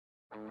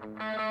Don't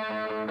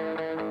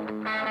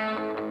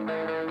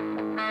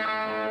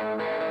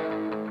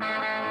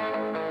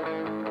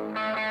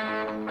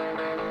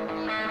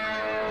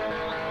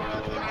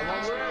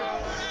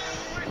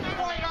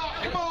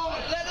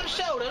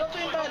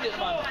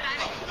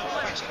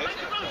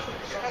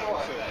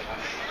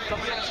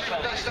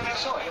stand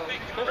outside.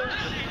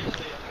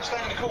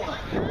 Stand in the corner.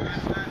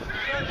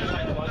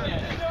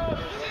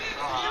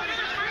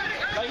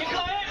 Make it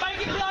play it,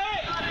 make it play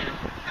it!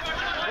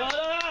 Well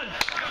done!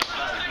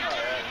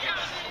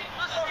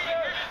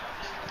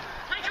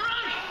 Take your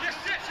own! Yes,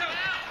 yes,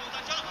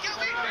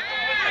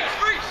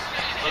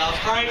 well, that's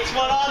great, it's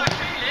well done!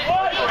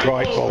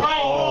 Great ball.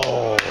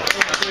 Oh.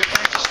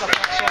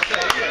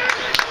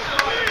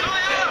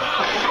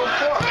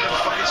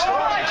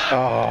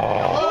 Oh.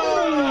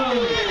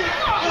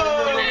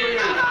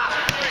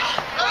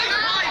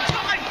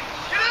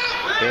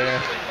 Yeah.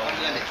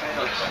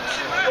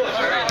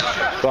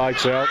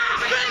 Lights out.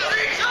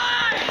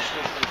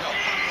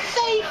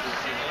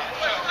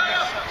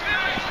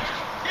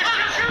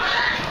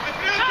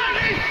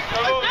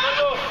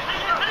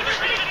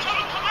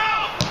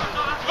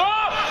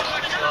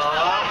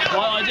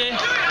 What idea?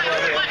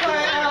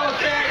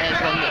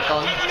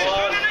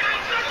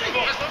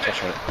 That's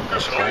right.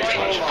 That's a great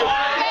touch.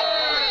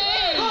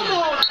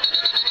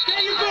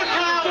 Get your book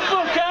out! The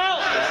book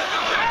out!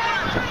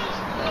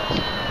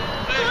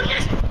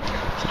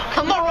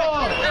 Come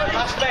on!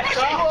 That's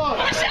better!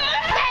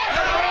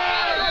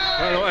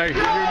 Penalty,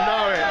 you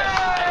know it.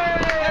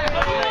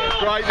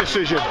 Great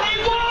decision. See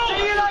you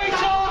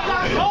later!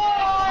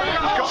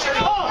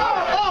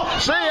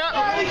 See ya!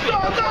 It's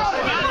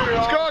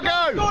got to go!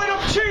 Got an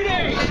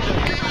opportunity!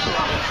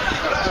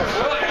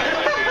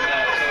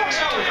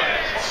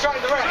 Straight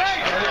in the rest.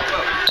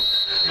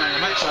 Man, the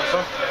match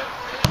over.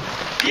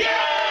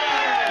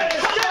 Yes!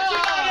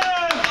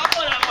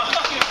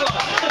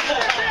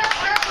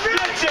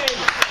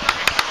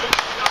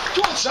 Do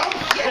you want some?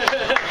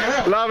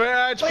 Love it,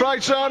 Ed. Play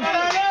son.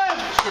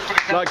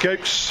 Like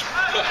keeps.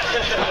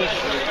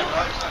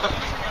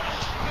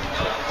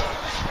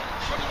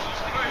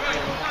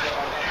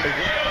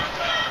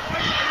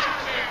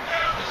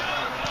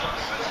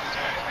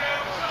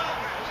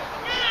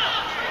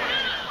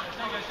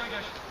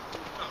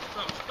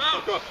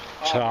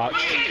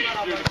 Touch.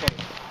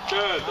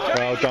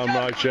 Well done,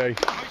 Mochi.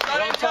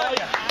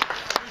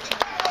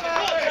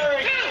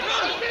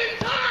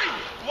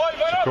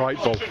 Great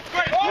ball.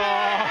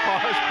 Oh,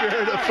 that's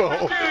beautiful.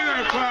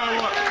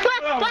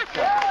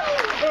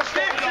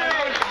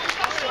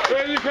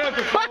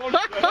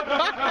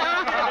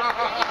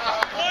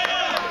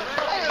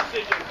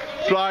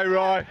 Play,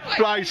 Rye.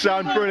 Play,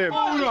 son. Brilliant.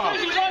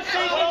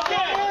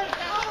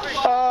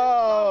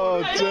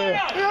 Oh,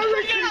 dear.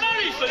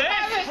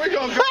 We're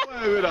going to go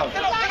away with them.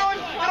 Can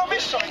I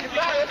miss something?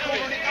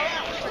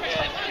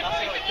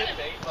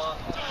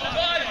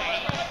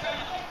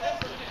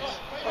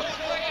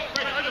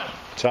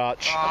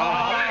 Touch.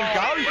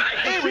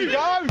 Here we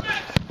go.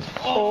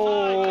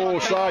 Oh,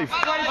 safe.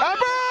 A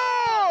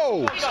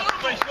ball!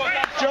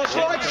 Just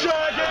like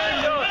Sergeant.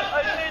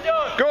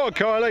 Go on,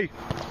 Kylie.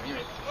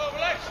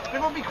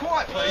 Everyone be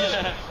quiet, please.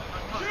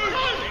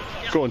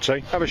 Go on, T.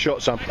 Have a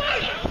shot, son.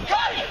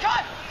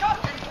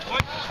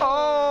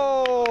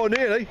 Oh,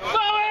 nearly.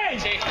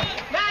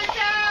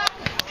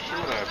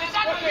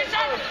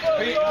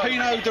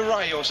 Pinot de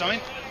Rey or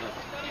something.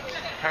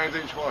 Hand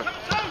each way.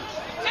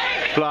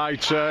 Play,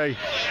 T.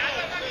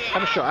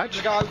 Have a shot,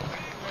 Edge. Go.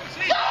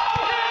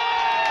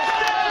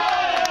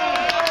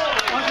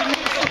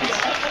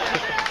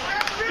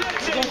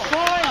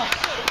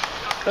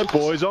 The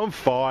boy's on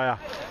fire.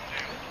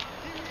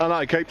 I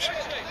know, keeps.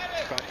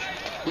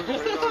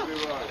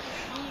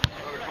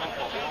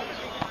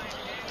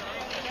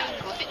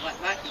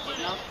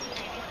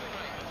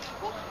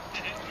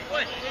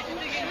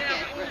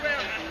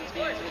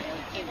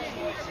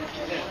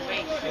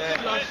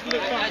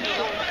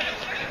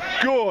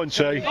 Go on,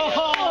 T.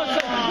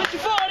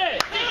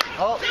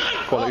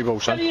 Quality ball,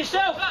 son.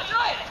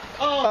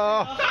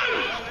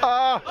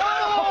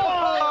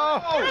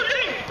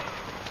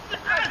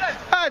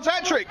 That's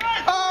hat trick.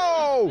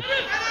 Oh!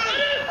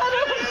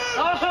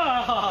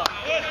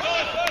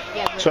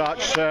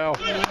 Touch, Sal.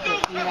 If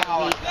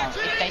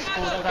they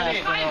scored first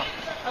or not.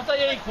 Have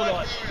they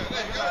equalised?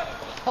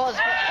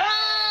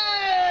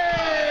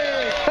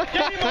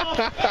 Get him off!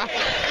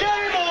 Get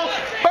him off!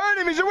 Burn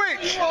him, he's a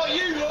witch!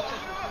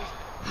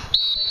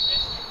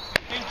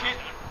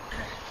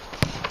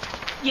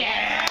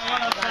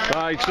 Yeah!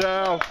 Right,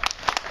 Sal.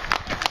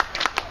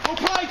 We'll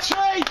play T.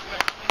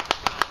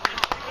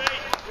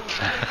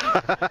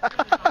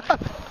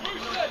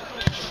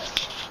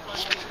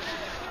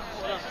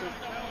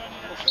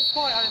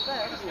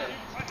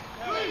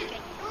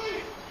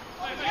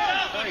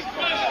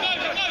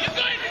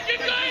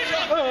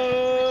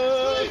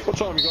 What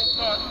time have you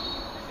got?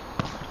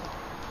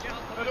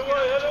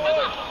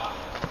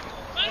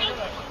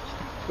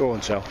 Go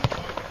on, Sal.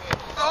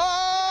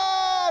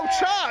 Oh,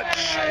 touch!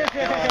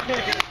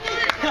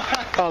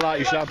 I like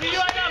you, Sam.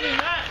 Funny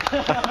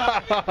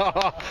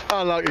that.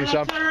 Unlucky,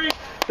 son.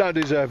 Don't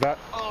deserve that.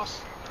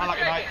 I like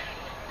you, mate.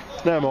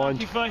 Never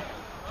mind.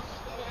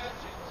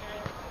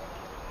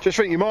 Just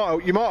think you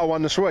might have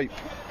won the sweep.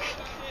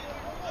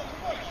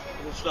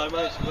 In slow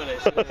motion,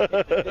 wasn't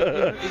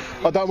it?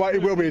 I don't wait,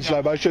 it will be in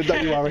slow motion,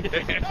 don't you worry.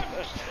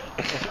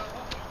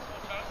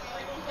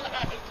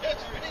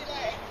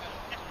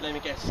 Let me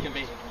guess, it's going to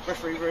be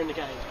referee ruined the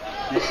game.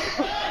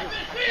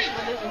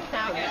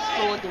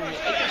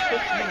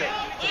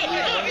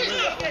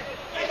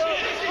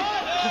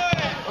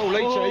 Oh,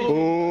 Leachy.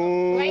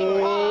 Oh.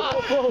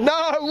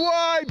 No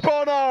way,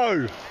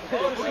 Bono!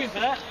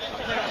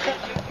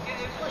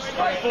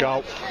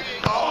 Goal.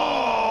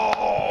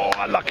 Oh,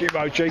 unlucky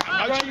Mochi.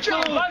 Mochi, you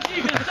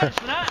can touch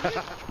for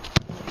that.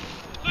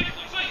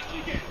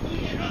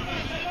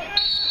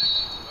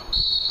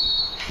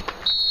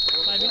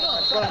 Maybe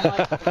not.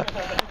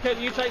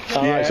 Can you take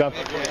some? Yeah.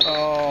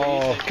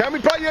 Oh, can we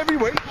play you every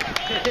week?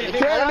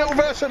 Yeah, a little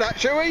verse of that,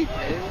 shall we?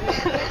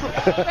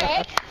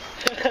 Yeah.